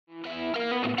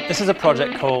This is a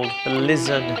project called The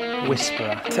Lizard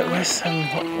Whisperer. So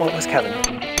what was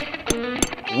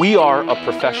Cavin? We are a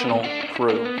professional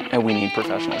crew, and we need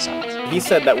professional sounds. He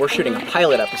said that we're shooting a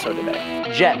pilot episode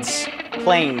today. Jets,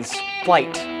 planes,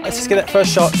 flight. Let's just get that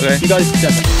first shot. Okay. You guys do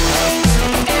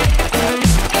it.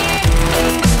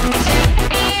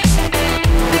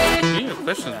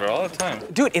 Questions, bro, all the time.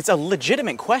 Dude, it's a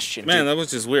legitimate question. Man, dude. that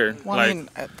was just weird. Well, like, I mean,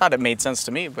 I thought it made sense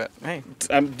to me, but hey.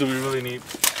 do we really need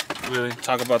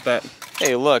talk about that?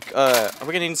 Hey, look, are we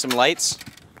gonna need some lights?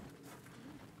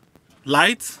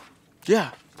 Lights?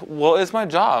 Yeah. Well, it's my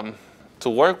job to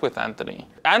work with Anthony.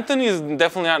 Anthony is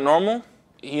definitely not normal.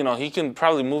 You know, he can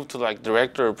probably move to like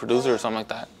director or producer or something like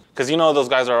that. Because you know those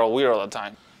guys are all weird all the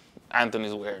time.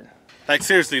 Anthony's weird. Like,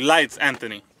 seriously, lights,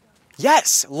 Anthony.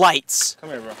 Yes, lights. Come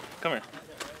here, bro. Come here.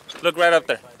 Look right up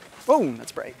there. Boom,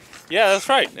 that's bright. Yeah, that's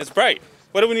right. It's bright.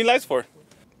 What do we need lights for?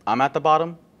 I'm at the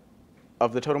bottom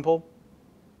of the totem pole.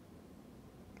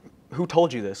 Who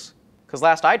told you this? Because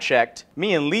last I checked,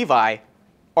 me and Levi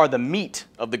are the meat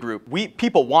of the group.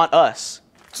 People want us.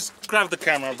 Just grab the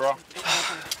camera, bro.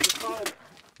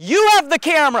 You have the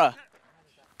camera!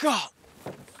 God.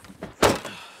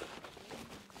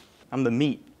 I'm the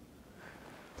meat.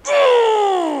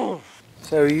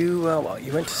 So you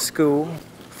went to school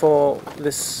for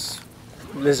this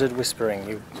lizard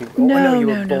whispering.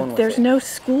 No. There's no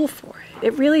school for it.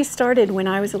 It really started when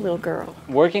I was a little girl.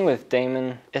 Working with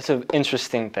Damon, it's an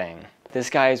interesting thing. This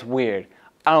guy is weird.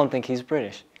 I don't think he's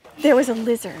British. There was a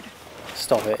lizard.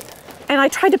 Stop it. And I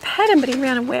tried to pet him, but he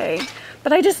ran away.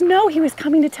 But I just know he was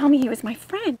coming to tell me he was my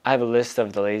friend. I have a list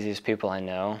of the laziest people I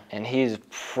know, and he's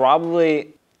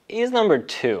number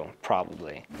 2,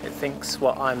 probably. It thinks,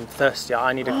 well, I'm thirsty.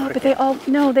 I need a Oh, cricket.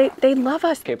 but they love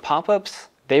us. Okay, pop-ups,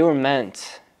 they were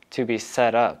meant to be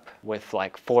set up with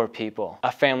like 4 people.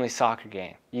 A family soccer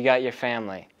game. You got your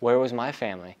family. Where was my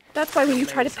family? That's why when you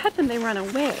try to pet them, they run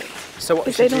away. So what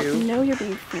we Because they should do, don't know you're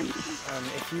being friendly.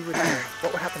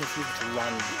 what would happen if you were to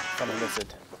run from a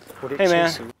lizard? Would it Hey, man.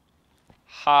 chase you?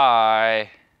 Hi.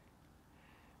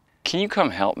 Can you come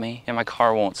help me? Yeah, my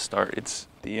car won't start. It's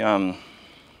the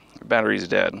battery's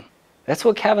dead. That's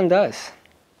what Cavin does.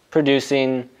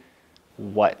 Producing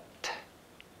what?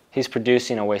 He's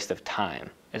producing a waste of time,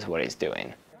 is what he's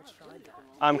doing.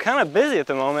 I'm kind of busy at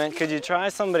the moment. Could you try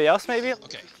somebody else maybe?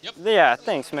 Okay, yep. Yeah,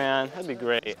 thanks, man. That'd be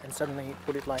great. And suddenly,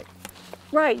 would it like,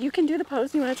 Right, you can do the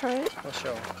pose. You want to try it? oh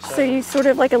sure. So you sort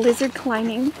of like a lizard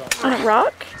climbing on a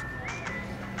rock.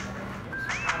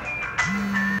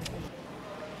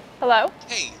 Hello?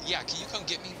 Hey, yeah, can you come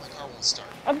get me? My car won't start.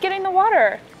 I'm getting the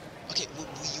water. Okay, will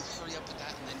you hurry up with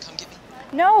that and then come get me?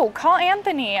 No, call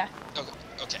Anthony.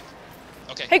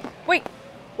 Okay. Hey, wait.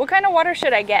 What kind of water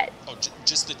should I get? Oh,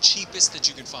 just the cheapest that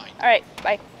you can find. All right,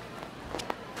 bye.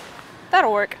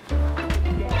 That'll work.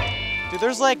 Dude,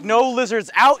 there's like no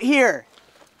lizards out here.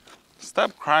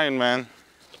 Stop crying, man.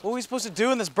 What are we supposed to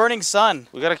do in this burning sun?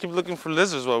 We gotta keep looking for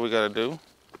lizards, what we gotta do.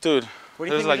 Dude, What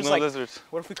do you there's think? like no lizards.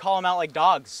 What if we call them out like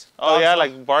dogs? Oh Dogs yeah, don't-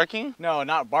 like barking? No,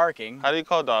 not barking. How do you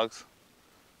call dogs?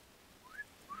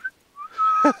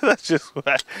 That's just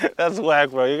whack. That's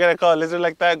whack, bro. You're gonna call a lizard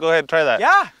like that? Go ahead, try that.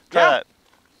 Yeah, Try that.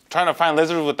 Trying to find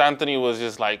lizards with Anthony was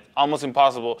just like almost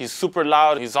impossible. He's super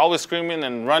loud. He's always screaming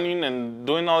and running and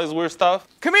doing all this weird stuff.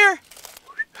 Come here.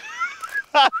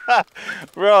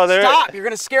 Bro, Stop, you're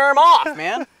gonna scare him off,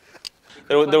 man.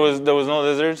 There was no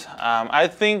lizards. I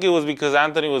think it was because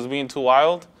Anthony was being too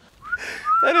wild.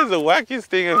 That is the wackiest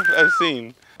thing I've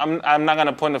seen. I'm not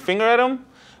gonna point a finger at him,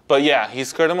 but yeah, he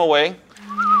scared him away.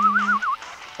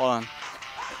 Hold on.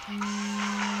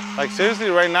 Like seriously,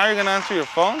 right now you're gonna answer your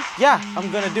phone? Yeah, I'm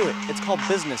gonna do it. It's called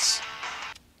business.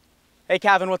 Hey,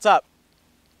 Cavin, what's up?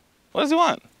 What does he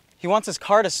want? He wants his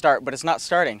car to start, but it's not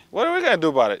starting. What are we gonna do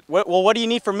about it? Well, what do you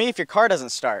need from me if your car doesn't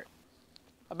start?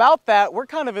 About that, we're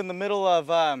kind of in the middle of,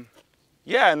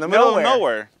 Yeah, in the middle of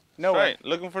Nowhere. Right,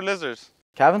 looking for lizards.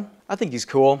 Cavin, I think he's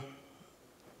cool. For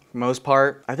the most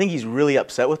part. I think he's really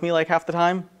upset with me like half the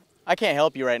time. I can't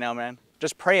help you right now, man.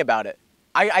 Just pray about it.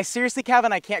 I seriously,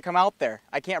 Cavin, I can't come out there.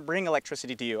 I can't bring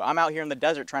electricity to you. I'm out here in the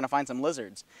desert trying to find some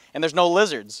lizards. And there's no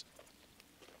lizards.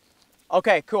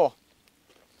 Okay, cool.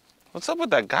 What's up with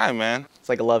that guy, man? It's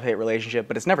like a love-hate relationship,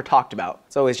 but it's never talked about.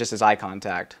 It's always just his eye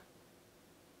contact.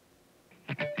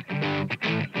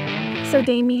 So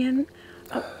Damien,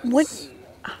 what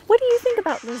do you think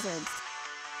about lizards?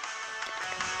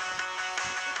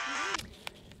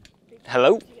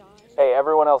 Hello? Hey,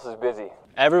 everyone else is busy.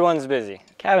 Everyone's busy.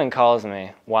 Cavin calls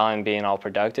me while I'm being all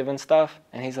productive and stuff,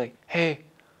 and he's like, hey,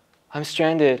 I'm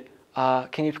stranded.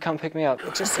 Can you come pick me up?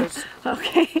 It just says,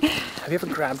 Okay. have you ever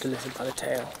grabbed a lizard by the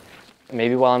tail?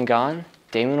 Maybe while I'm gone?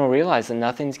 Damon will realize that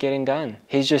nothing's getting done.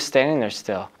 He's just standing there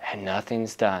still, and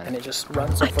nothing's done. And it just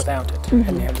runs off without it.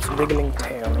 And you have this wiggling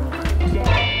tail.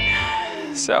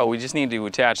 So we just need to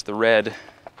attach the red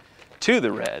to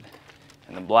the red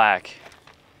and the black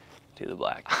to the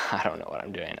black. I don't know what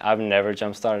I'm doing. I've never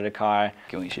jump-started a car.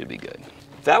 We should be good.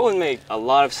 That would make a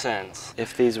lot of sense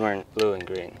if these weren't blue and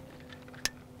green.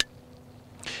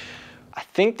 I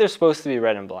think they're supposed to be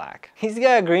red and black. He's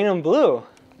got green and blue.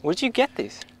 Where'd you get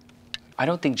these? I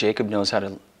don't think Jacob knows how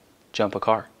to jump a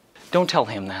car. Don't tell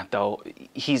him that, though.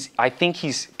 I think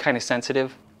he's kind of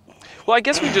sensitive. Well, I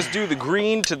guess we just do the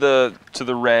green to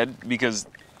the red because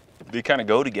they kind of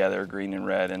go together, green and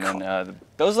red, and then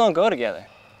those don't go together.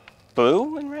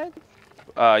 Blue and red?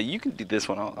 You can do this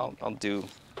one. I'll do.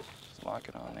 Just lock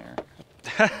it on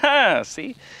there.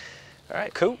 See? All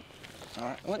right, cool. All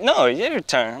right. Well, no, it's your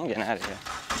turn. I'm getting out of here.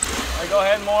 All right, go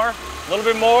ahead, more. A little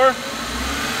bit more.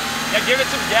 Yeah, give it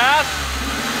some gas.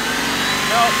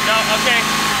 No, okay.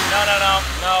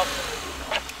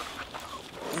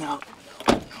 No.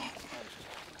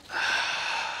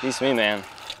 Beats me, man.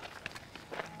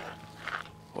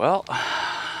 Well, I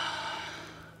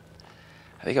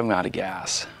think I'm out of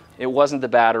gas. It wasn't the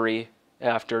battery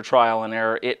after trial and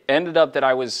error. It ended up that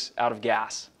I was out of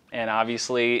gas. And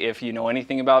obviously, if you know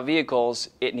anything about vehicles,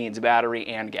 it needs battery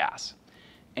and gas.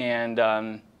 And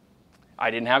I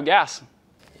didn't have gas.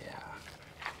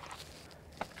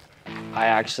 I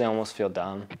actually almost feel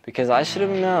dumb because I should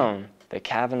have known that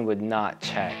Cavin would not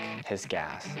check his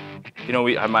gas. You know,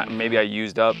 maybe I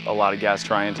used up a lot of gas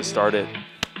trying to start it.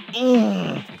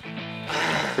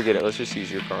 Forget it. Let's just use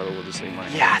your car. We'll just leave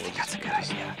mine. Yeah, I think that's a good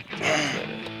idea.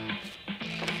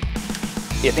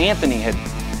 If Anthony had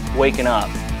waken up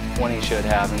when he should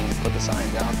have and put the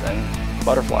signs out, then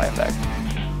butterfly effect.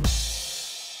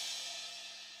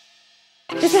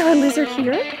 Is there a lizard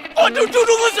here? Oh, dude,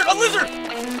 a lizard!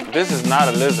 This is not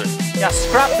a lizard. Yeah,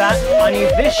 scrap that. I need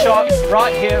this shot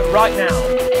right here, right now.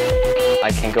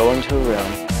 I can go into a room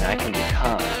and I can be